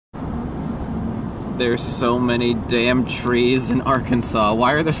there's so many damn trees in Arkansas.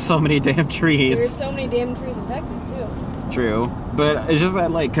 Why are there so many damn trees? There's so many damn trees in Texas, too. True. But it's just that,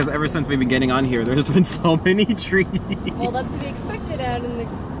 like, because ever since we've been getting on here, there's been so many trees. Well, that's to be expected out in the,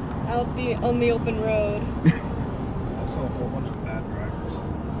 on the open road. Also a whole bunch of bad drivers.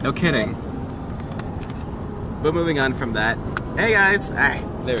 No kidding. But moving on from that, hey guys! Ah,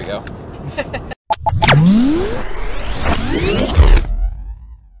 there we go.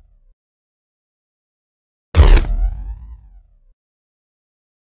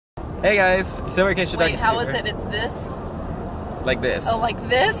 Hey guys! So in case you're Wait, how is it? It's this? Like this. Oh, like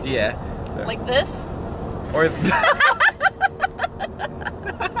this? Yeah. So. Like this? Or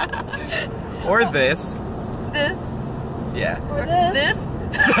or this. This? Yeah. Or this? This?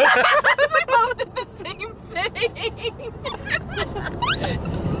 We both did the same thing.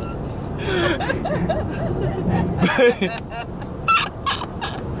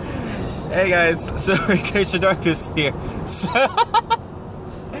 Hey guys, so in case your darkness here. So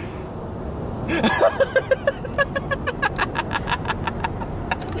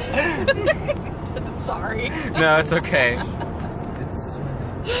I'm sorry. no, it's okay.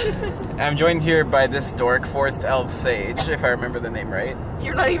 I'm joined here by this dork, ForestElfSage, if I remember the name right.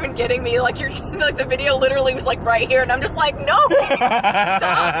 You're not even getting me. Like, you're like, the video literally was like right here, and I'm just like, no!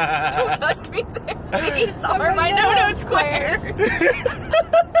 Stop! Don't touch me there. These are my no-no squares.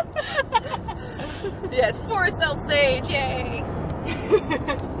 Yes, ForestElfSage, yay!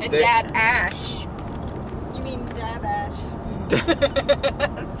 And Dat Ashe. You mean Dab Ash.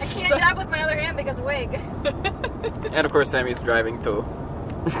 I can't dab with my other hand because of wig. And of course Sammy's driving too.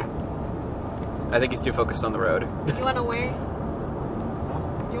 I think he's too focused on the road. You want to wear?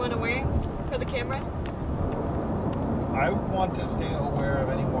 You want to wear for the camera? I want to stay aware of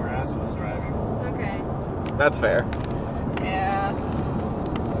any more assholes driving. Okay. That's fair. Yeah.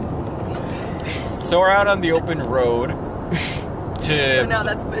 So we're out on the open road. So now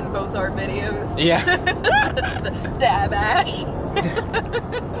that's been both our videos. Yeah. Dab Ashe.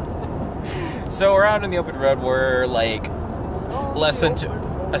 So we're out on the open road. We're like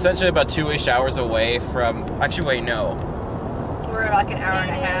essentially about 2-ish hours away from. Actually, wait, no. We're like an hour and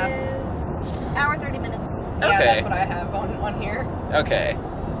a half. Hour 30 minutes. Yeah, Okay. that's what I have on here. Okay.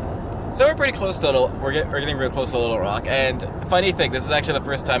 So we're pretty close to we're getting real close to Little Rock. And funny thing, this is actually the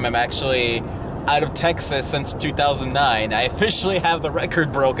first time I'm actually out of Texas since 2009. I officially have the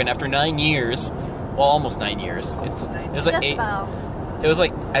record broken after 9 years. Well, almost 9 years. It was like eight. It was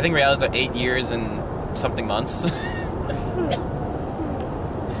like, I think reality was like 8 years and something months.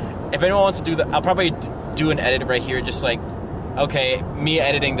 If anyone wants to do that, I'll probably do an edit right here, just like, okay, me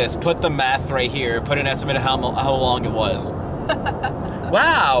editing this, put the math right here, put an estimate of how long it was.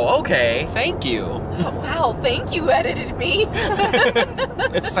 Wow, okay, thank you. Wow, thank you, edited me.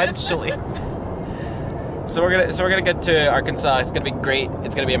 Essentially. So we're gonna get to Arkansas. It's gonna be great.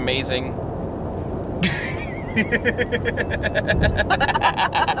 It's gonna be amazing.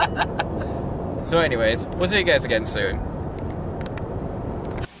 So anyways, we'll see you guys again soon.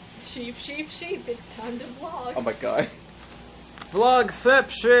 Sheep, sheep, sheep, it's time to vlog. Oh my god.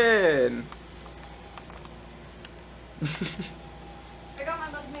 Vlogception! I got my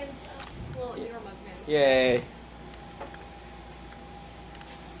Mugman stuff. Well, your Mugman stuff. Yay.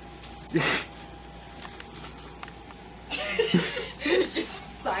 It's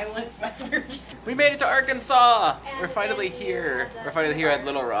just silence. We made it to Arkansas! We're finally here. We're finally here at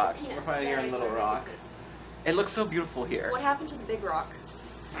Little Rock. We're finally here in Little Rock. It looks so beautiful here. What happened to the big rock?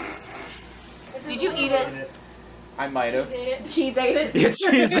 Did you eat it? I might have. Cheese ate it? Yeah,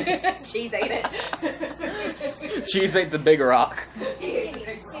 cheese ate it. Cheese ate it. Cheese ate the big rock. I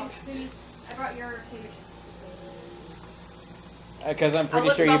brought your sandwiches. Because I'm pretty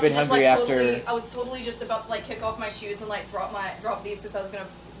sure you've been hungry after. I was totally just about to like kick off my shoes and like drop these because I was gonna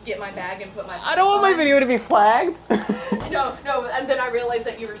get my bag and put my. I don't want my video to be flagged. No, and then I realized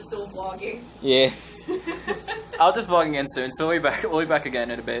that you were still vlogging. Yeah. I'll just vlog again soon, so we'll be back again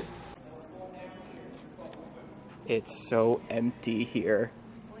in a bit. It's so empty here.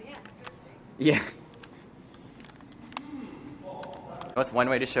 Well, yeah. Yeah. That's one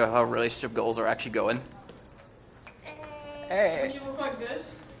way to show how relationship goals are actually going. Hey. Can you look like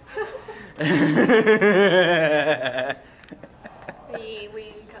this? We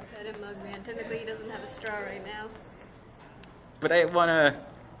Cuphead and Mugman. Technically, he doesn't have a straw right now. But I wanna.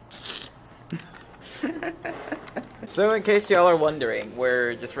 So, in case y'all are wondering,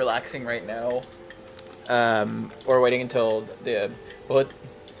 we're just relaxing right now. We're waiting until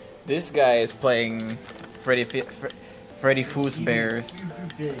this guy is playing Freddy Fazbear's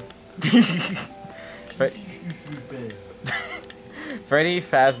Freddy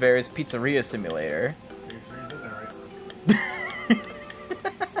Fazbear's Pizzeria Simulator. Are you sure you said that right?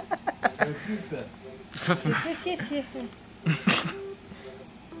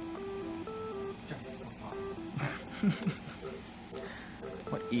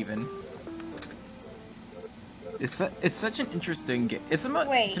 What even? It's such an interesting game. It's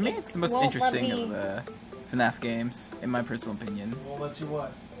Wait, to me it's the most won't let interesting me- of the FNAF games, in my personal opinion. Won't let you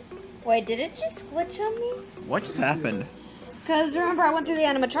what? Wait, did it just glitch on me? What just happened? Because remember, I went through the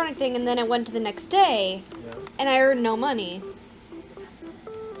animatronic thing and then it went to the next day, Yes. and I earned no money.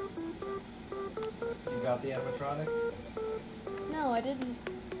 You got the animatronic? No, I didn't.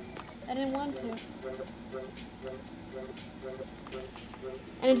 I didn't want to.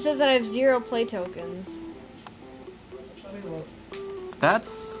 And it says that I have 0 play tokens. Let me look.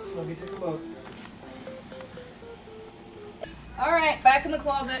 That's... Let me take a look. Alright, back in the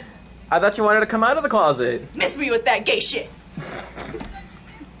closet. I thought you wanted to come out of the closet. Miss me with that gay shit.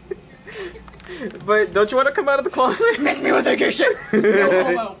 But don't you want to come out of the closet? Miss me with that gay shit. No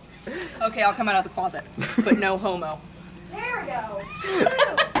homo. Okay, I'll come out of the closet, but no homo. There we go.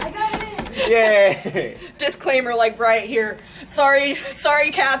 I got it in. Yay! Disclaimer, like right here. Sorry,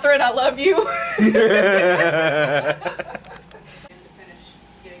 Catherine, I love you. Finish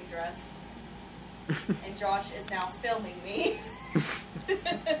getting dressed, and Josh is now filming me.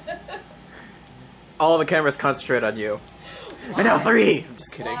 All the cameras concentrate on you. And now 3! I'm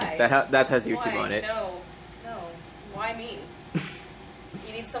just kidding. Why? That has YouTube Why? on it. No. Why me?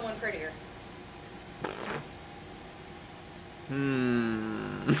 You need someone prettier.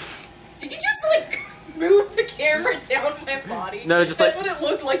 Hmm. Did you just like move the camera down my body? No, just That's like- what it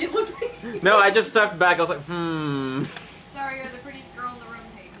looked like. It looked like. No, I just stepped back. I was like, hmm. Sorry, you're the prettiest girl in the room,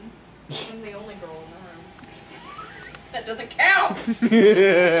 Hayden. I'm the only girl in the room. That doesn't count.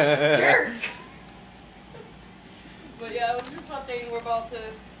 Jerk. But yeah, we're just updating. We're about to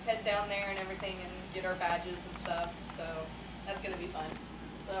head down there and everything and get our badges and stuff. So that's gonna be fun.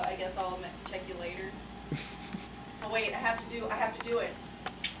 So I guess I'll check you later. Oh wait, I have to do it.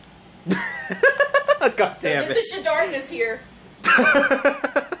 God So damn this it. is Shadarkness here. It's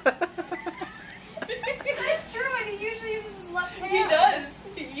true, and he usually uses his left hand. He does.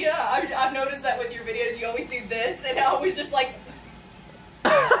 Yeah, I've noticed that with your videos. You always do this, and I always just like.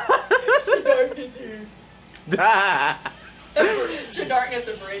 Shadarkness here. Shadarkness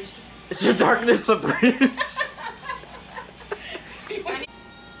abridged. It's your darkness abridged.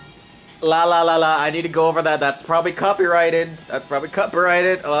 La la la la, I need to go over that. That's probably copyrighted. La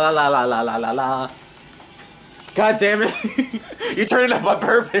la la la la la la. God damn it. You turned it up on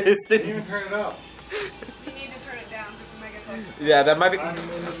purpose, didn't Didn't you? even turn it up. You need to turn it down because it might get fucked. Yeah, that might be. I'm in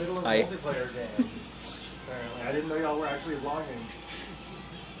the middle of a Hi. multiplayer game. Apparently. I didn't know y'all were actually logging.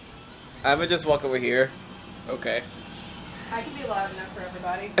 I'm gonna just walk over here. Okay. I can be loud enough for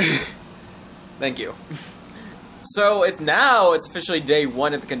everybody. Thank you. So it's officially day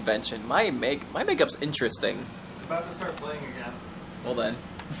 1 at the convention. My makeup's interesting. It's about to start playing again. Well then.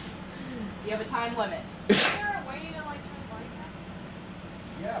 You have a time limit. Is there a way to like turn the volume down?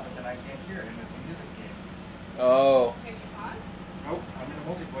 Yeah, but then I can't hear it, and it's a music game. Oh. Can't you pause? Nope, I'm in a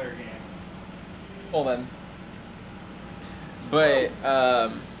multiplayer game. Well then. But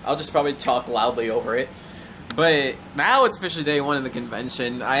I'll just probably talk loudly over it. But now it's officially day 1 of the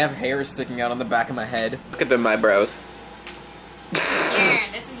convention. I have hair sticking out on the back of my head. Look at them eyebrows. Here,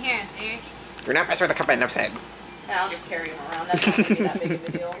 listen here, see? You're not messing with the company's head. I'll just carry him around. That's not gonna be that big of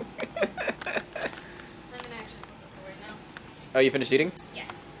a deal. I'm gonna actually put this away now. Oh, you finished eating? Yeah.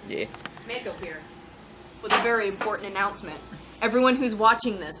 Yeah. Mako here with a very important announcement. Everyone who's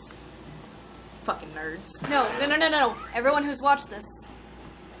watching this, fucking nerds. No. Everyone who's watched this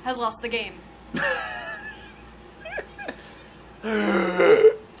has lost the game.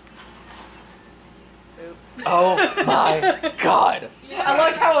 Oh my god. I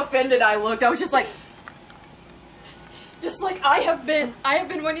liked how offended I looked. I was just like I have been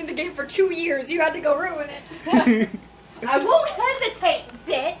winning the game for 2 years. You had to go ruin it. I won't hesitate,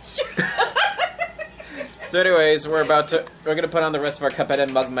 bitch. So anyways, we're gonna put on the rest of our Cuphead and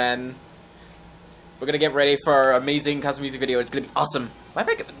Mugman. We're gonna get ready for our amazing custom music video. It's gonna be awesome. My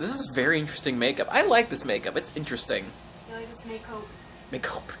makeup, this is very interesting makeup. I like this makeup, it's interesting. I like this Mako.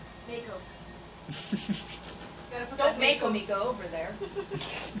 Makeup. Mako. Don't make me go over there.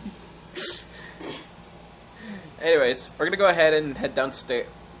 Anyways, we're gonna go ahead and head downstairs.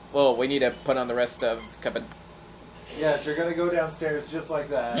 Well, we need to put on the rest of Cuphead. Yes, you're gonna go downstairs just like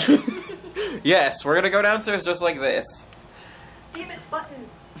that. Yes, we're gonna go downstairs just like this. Damn it, button.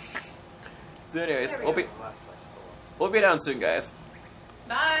 So anyways, There we we'll be down soon, guys.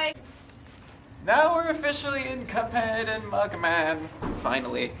 Bye. Now we're officially in Cuphead and Mugman.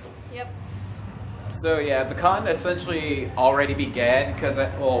 finally. Yep. So yeah, the con essentially already began because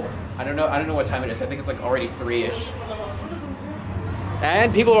well, I don't know what time it is. I think it's like already 3-ish.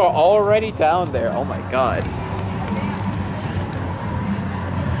 And people are already down there. Oh my god.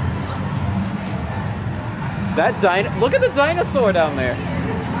 Look at the dinosaur down there.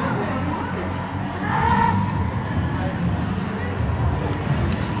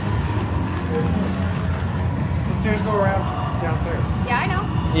 The stairs go around downstairs. Yeah, I know.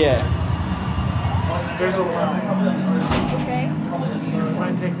 Yeah. There's a line. Okay. So it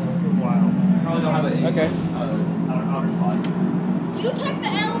might take a little while. Probably don't have it. Okay. You took the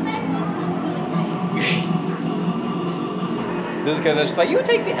elevator? This is because they're just like, you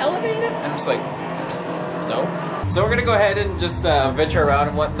take the elevator? And I'm just like, so? So we're gonna go ahead and just venture around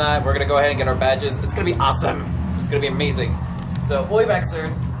and whatnot. We're gonna go ahead and get our badges. It's gonna be awesome. It's gonna be amazing. So we'll be back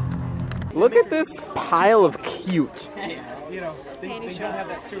soon. Look at this pile of cute. You know, they don't have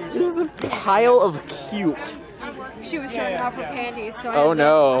that serious. This is a pile of cute. She was showing off her panties, so Oh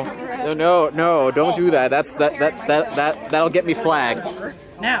no. No, don't do that. That'll get me flagged.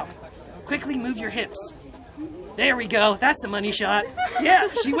 Now, quickly move your hips. There we go. That's the money shot. Yeah,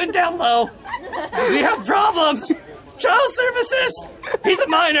 she went down low. We have problems. Child services. He's a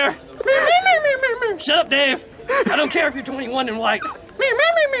minor. Shut up, Dave. I don't care if you're 21 and white.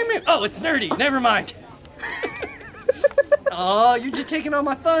 Oh, it's nerdy. Never mind. Oh, you're just taking all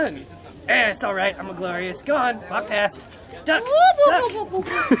my fun. It's all right. I'm a glorious. Go on. Walk past. Duck. Duck.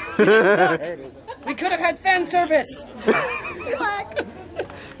 We could have had fan service.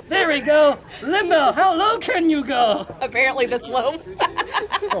 There we go. Limbo, how low can you go? Apparently this low.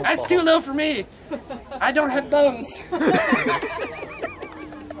 That's too low for me. I don't have bones.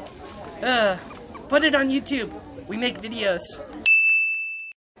 Put it on YouTube. We make videos.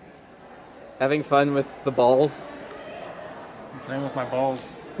 Having fun with the balls? I'm playing with my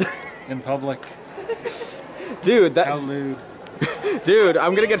balls in public. Dude, How lewd. Dude,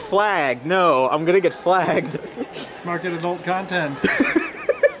 I'm gonna get flagged. No, I'm gonna get flagged. Market adult content.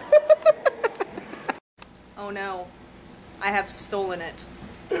 Oh no. I have stolen it.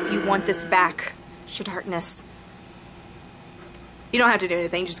 If you want this back, Shadarkness. You don't have to do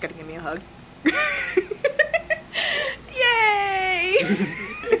anything, just gotta give me a hug. Yay!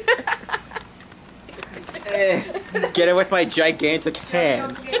 Get it with my gigantic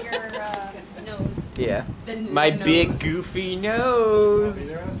hands. Don't forget your nose. Yeah. The My nose. big goofy I'll be nose.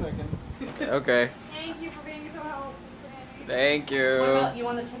 there in a second. Okay. Thank you for being so helpful, Sandy. Thank What you. about, you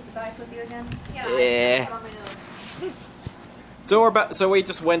want to take the dice with you again? Yeah. Put on my nose. So we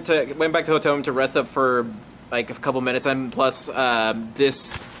just went back to hotel room to rest up for like a couple minutes, and plus my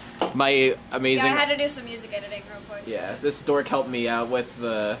amazing. Yeah, I had to do some music editing real quick. Yeah, this dork helped me out with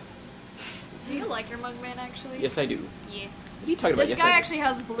the. Do you like your mugman, actually? Yes, I do. Yeah. What are you talking about? This Yes, guy I do. actually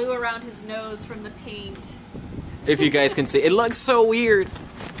has blue around his nose from the paint. If you guys can see, it looks so weird.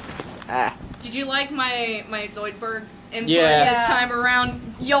 Ah. Did you like my Zoidberg input Yeah. this time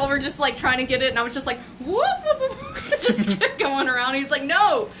around? Y'all were just like trying to get it, and I was just like, whoop, whoop, whoop. Just kept going around. He's like,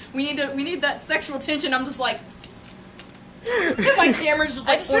 no, we need that sexual tension. I'm just like, my camera's just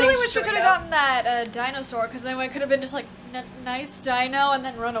I like. just really pointing wish we straight could have up. gotten that dinosaur, because then we could have been just like, nice dino, and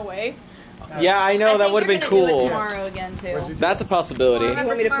then run away. Yeah, I know, I that think would have you're been gonna do it cool. tomorrow again too. That's a possibility. Remember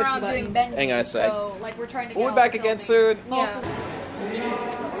want me to tomorrow push I'm the doing button? Benji, Hang on a sec. so like we're trying to get We'll be all back the again filming. soon. Most Yeah. of it.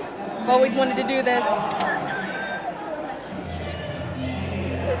 I've always wanted to do this.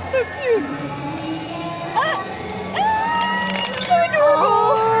 It's so cute. So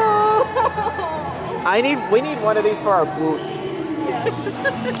adorable. We need one of these for our boots.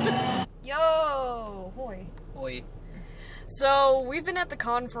 Yo, hoy. Oi. So we've been at the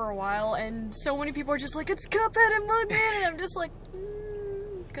con for a while, and so many people are just like, it's Cuphead and Mugman, and I'm just like,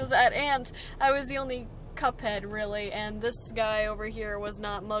 because at Ant, I was the only Cuphead really, and this guy over here was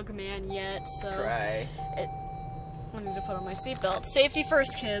not Mugman yet, so Cry. I need to put on my seatbelt. Safety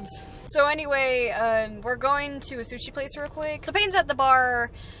first, kids. So anyway, we're going to a sushi place real quick. The Pain's at the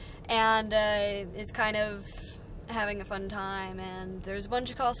bar, and is kind of having a fun time, and there's a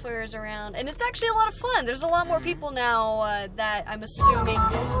bunch of cosplayers around, and it's actually a lot of fun. There's a lot more people now that I'm assuming.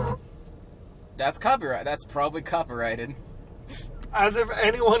 That's copyright. That's probably copyrighted. As if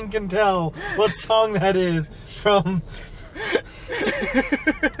anyone can tell what song that is from.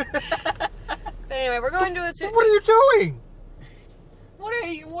 But anyway, we're going to a sushi. What are you doing? What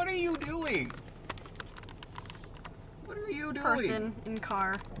are you doing? What are you doing? Person in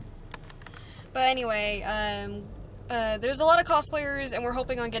car. But anyway, there's a lot of cosplayers, and we're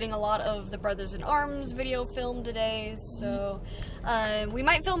hoping on getting a lot of the Brothers in Arms video filmed today, so we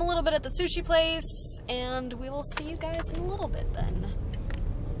might film a little bit at the sushi place, and we will see you guys in a little bit then.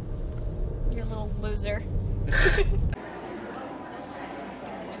 little loser.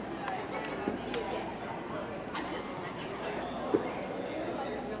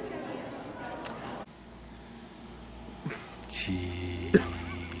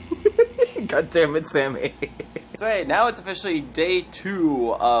 God damn it, Sammy. So hey, now it's officially day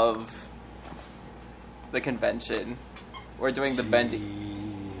 2 of the convention. We're doing the bendy.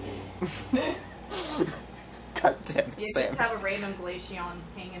 God damn it, You Sam. just have a random glaceon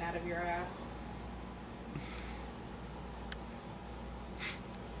hanging out of your ass.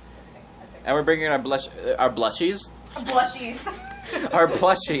 And we're bringing our blushies? Blushies. Our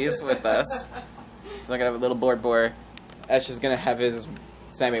plushies with us. So I'm gonna have a little board. Ash is gonna have his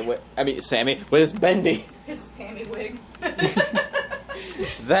Sammy with his bendy. His Sammy wig.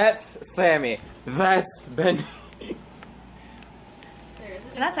 That's Sammy. That's bendy.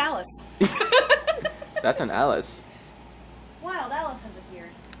 And that's Alice. That's an Alice. Wild Alice has appeared.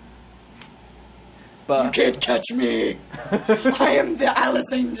 But can't catch me! I am the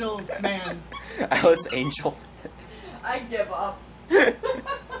Alice Angel man. Alice Angel. I give up.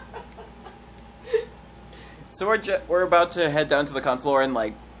 So we're about to head down to the con floor in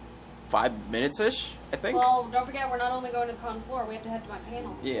like 5 minutes-ish, I think. Well, don't forget, we're not only going to the con floor, we have to head to my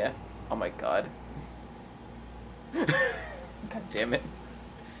panel. Yeah. Oh my god. God damn it.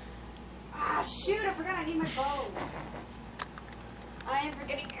 Ah, shoot, I forgot I need my bow. I am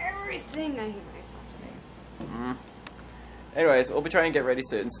forgetting everything. I hate myself today. Anyways, we'll be trying to get ready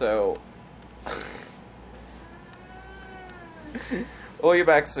soon, so... we'll be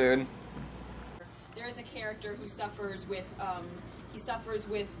back soon. There is a character who suffers with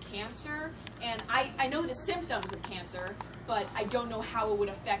cancer, and I know the symptoms of cancer, but I don't know how it would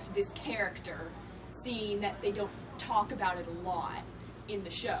affect this character, seeing that they don't talk about it a lot in the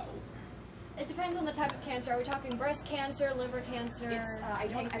show. It depends on the type of cancer. Are we talking breast cancer, liver cancer? It's I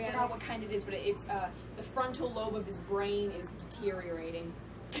forgot what kind it is, but it's the frontal lobe of his brain is deteriorating.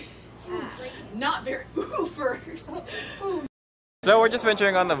 Not very first. So we're just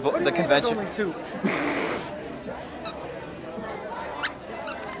venturing on the convention.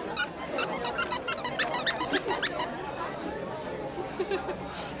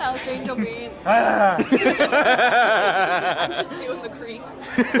 Alice Angel bean. I'm just doing the creep.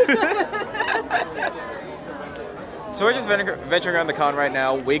 So we're just venturing around the con right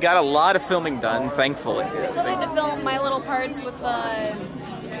now. We got a lot of filming done, thankfully. We still need to film my little parts with the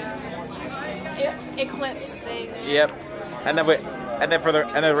eclipse thing. Yep. And then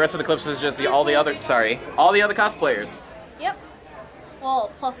the rest of the clips is just all the other cosplayers. Yep.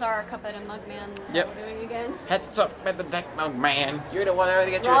 Well, plus our Cuphead and Mugman that Yep. we're doing again. Heads up at the deck, man. You're the one that to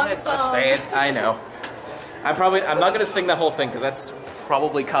get your Wrong head song. busted. I know. I'm not gonna sing the whole thing because that's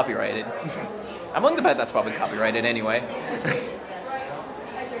probably copyrighted. I'm willing to bet that's probably copyrighted anyway.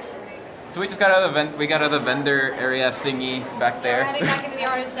 So we just got out of the vendor area thingy back We're there. heading back into the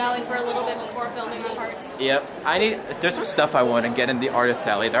artist alley for a little bit before filming our parts. Yep. There's some stuff I want to get in the artist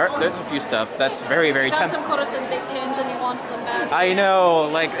alley. There's a few stuff that's very, very Got tempting. some Koro-sensei pins and he wants them back. I know,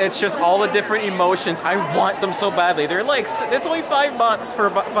 like, it's just all the different emotions. I want them so badly. They're like, it's only $5 for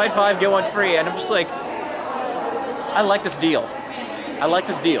buy 5, get 1 free. And I'm just like, I like this deal. I like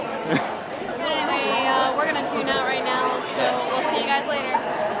this deal. Anyway, we're gonna tune out right now, so we'll see you guys later.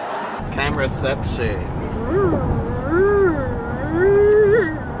 Camera reception.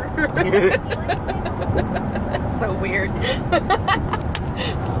 So weird.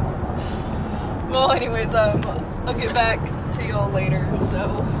 Well, anyways, I'll get back to y'all later,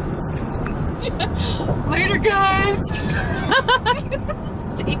 so. Later, guys!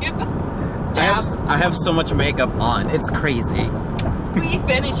 See you. I have so much makeup on. It's crazy. We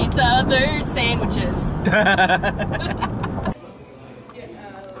finish each other's sandwiches.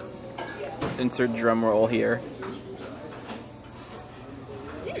 Insert drum roll here.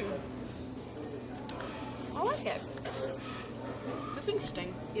 I like it. It's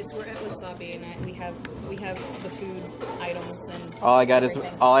interesting. Yes, we're at Wasabi, and we have the food items and. All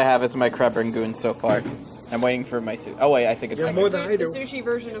I have is my crab rangoon so far. I'm waiting for my suit. Oh wait, I think it's more than I The do. sushi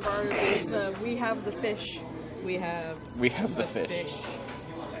version of ours is we have the fish. We have the fish.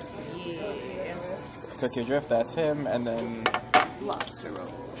 Yeah. Tokyo Drift, that's him, and then Lobster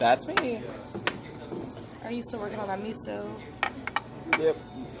roll. that's me. Are you still working on that miso? Yep.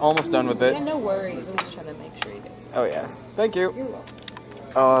 Almost done with it. Yeah, no worries. I'm just trying to make sure you guys. Oh yeah. Thank you. You're welcome.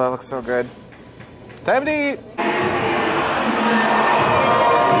 Oh, that looks so good. Time to eat!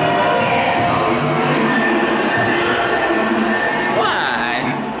 Why?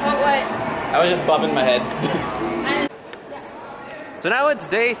 What? I was just bumping my head. So now it's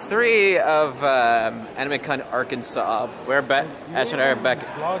day 3 of AnimeCon Arkansas. We're back. Ash and I are back.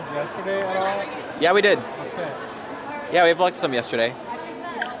 Vlogged yesterday at all? Yeah, we did. Okay. Yeah, we vlogged some yesterday.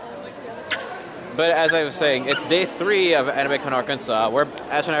 But as I was saying, it's day 3 of AnimeCon Arkansas.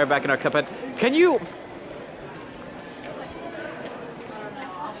 Ash and I are back in our cuphead. Can you?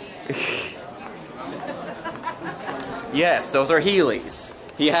 Yes, those are Heelys.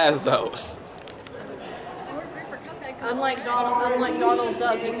 He has those. Unlike Donald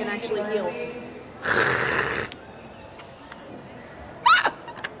Duck, you can actually heal.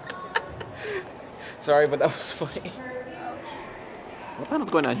 Sorry, but that was funny. What the hell's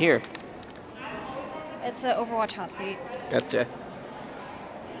going on here? It's an Overwatch hot seat. Gotcha.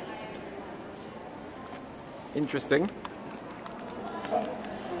 Interesting.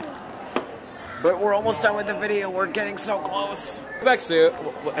 But we're almost done with the video. We're getting so close. Back soon.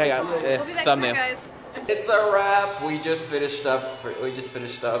 Hang on. We'll be back Thumbnail. soon, guys. It's a wrap. We just finished up.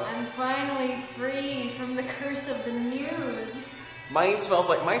 I'm finally free from the curse of the news. Mine smelled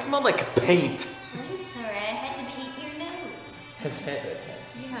like paint. I'm sorry, I had to paint your nose.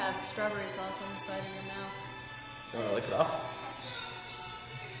 You have strawberry sauce on the side of your mouth. You wanna lick it off?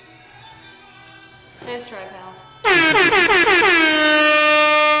 Nice try, pal.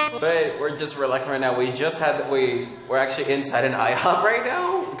 But we're just relaxing right now. We're actually inside an IHOP right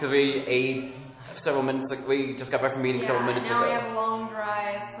now because we ate several minutes ago. We just got back from meeting several minutes now ago. we have a long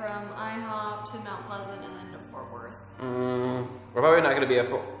drive from IHOP to Mount Pleasant and then to Fort Worth. We're probably not going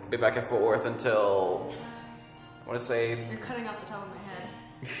to be back at Fort Worth until, I want to say... You're cutting off the top of my head.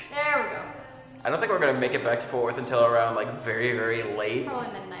 There we go. I don't think we're going to make it back to Fort Worth until around like very, very late.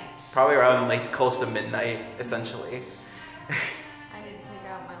 Probably midnight. Probably around like close to midnight, essentially. I need to take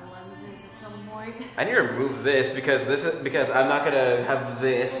out my lenses at some point. I need to remove this because I'm not going to have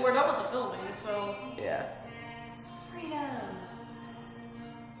this. Well, we're done with the filming, so... Yeah. Freedom!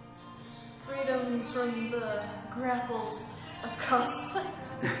 Freedom from the grapples of cosplay.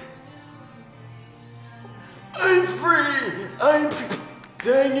 I'm free!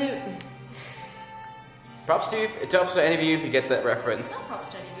 Dang it! Props to any of you if you get that reference. Not props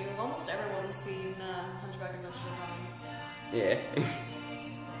to any of you. Almost everyone's seen Hunchback of Notre Dame. Yeah.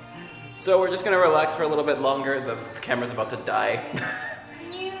 So we're just gonna relax for a little bit longer. The camera's about to die.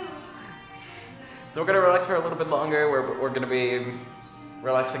 So we're gonna relax for a little bit longer. We're gonna be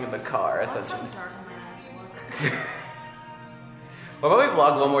relaxing in the car, essentially. Dark my eyes look. We'll probably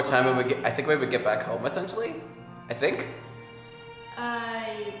vlog one more time when I think we would get back home, essentially. I think.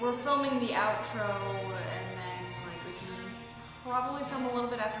 We're filming the outro, and then like we can probably film a little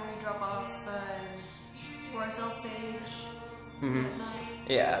bit after we drop off ForestElfSage.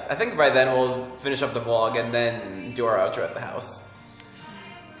 Yeah, I think by then we'll finish up the vlog and then do our outro at the house.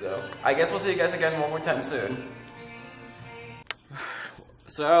 So I guess we'll see you guys again one more time soon.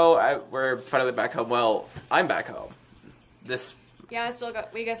 So we're finally back home. Well, I'm back home. Yeah,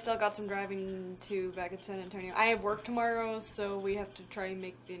 we guys still got some driving to back at San Antonio. I have work tomorrow, so we have to try and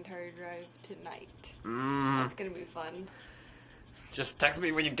make the entire drive tonight. That's gonna be fun. Just text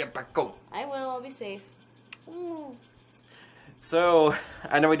me when you get back home. I will. I'll be safe. So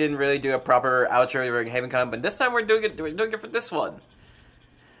I know we didn't really do a proper outro during HavenCon, but this time we're doing it for this one.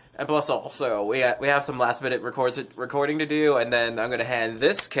 And plus also, we have some last minute recording to do, and then I'm gonna hand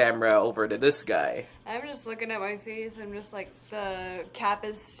this camera over to this guy. I'm just looking at my face. I'm just like, the cap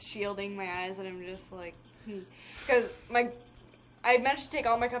is shielding my eyes, and I'm just like, because I managed to take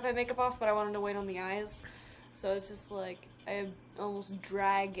all my cuphead makeup off, but I wanted to wait on the eyes, so it's just like I have almost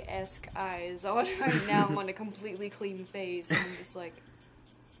drag-esque eyes on right now. I'm on a completely clean face, and I'm just like,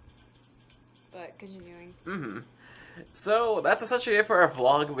 but continuing. So that's essentially it for our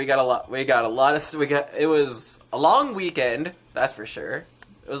vlog. It was a long weekend, that's for sure.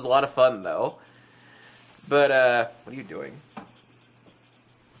 It was a lot of fun though. But what are you doing?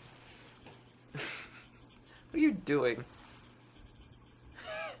 What are you doing?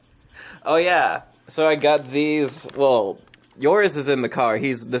 Oh yeah. So I got these. Well, yours is in the car.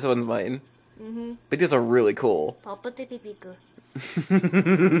 This one's mine. I think these are really cool. Top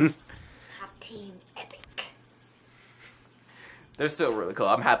Team Epic. They're still really cool.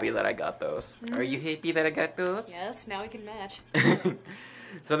 I'm happy that I got those. Are you happy that I got those? Yes, now we can match.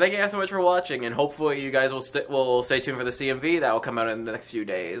 So thank you guys so much for watching, and hopefully you guys will stay tuned for the CMV that will come out in the next few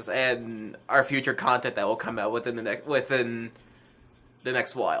days, and our future content that will come out within the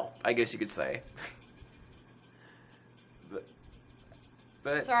next while, I guess you could say.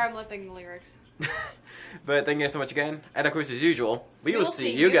 but Sorry, I'm lipping the lyrics. But thank you guys so much again, and of course as usual, we will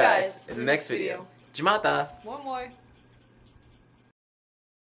see you guys in the next video. Jimata! One more.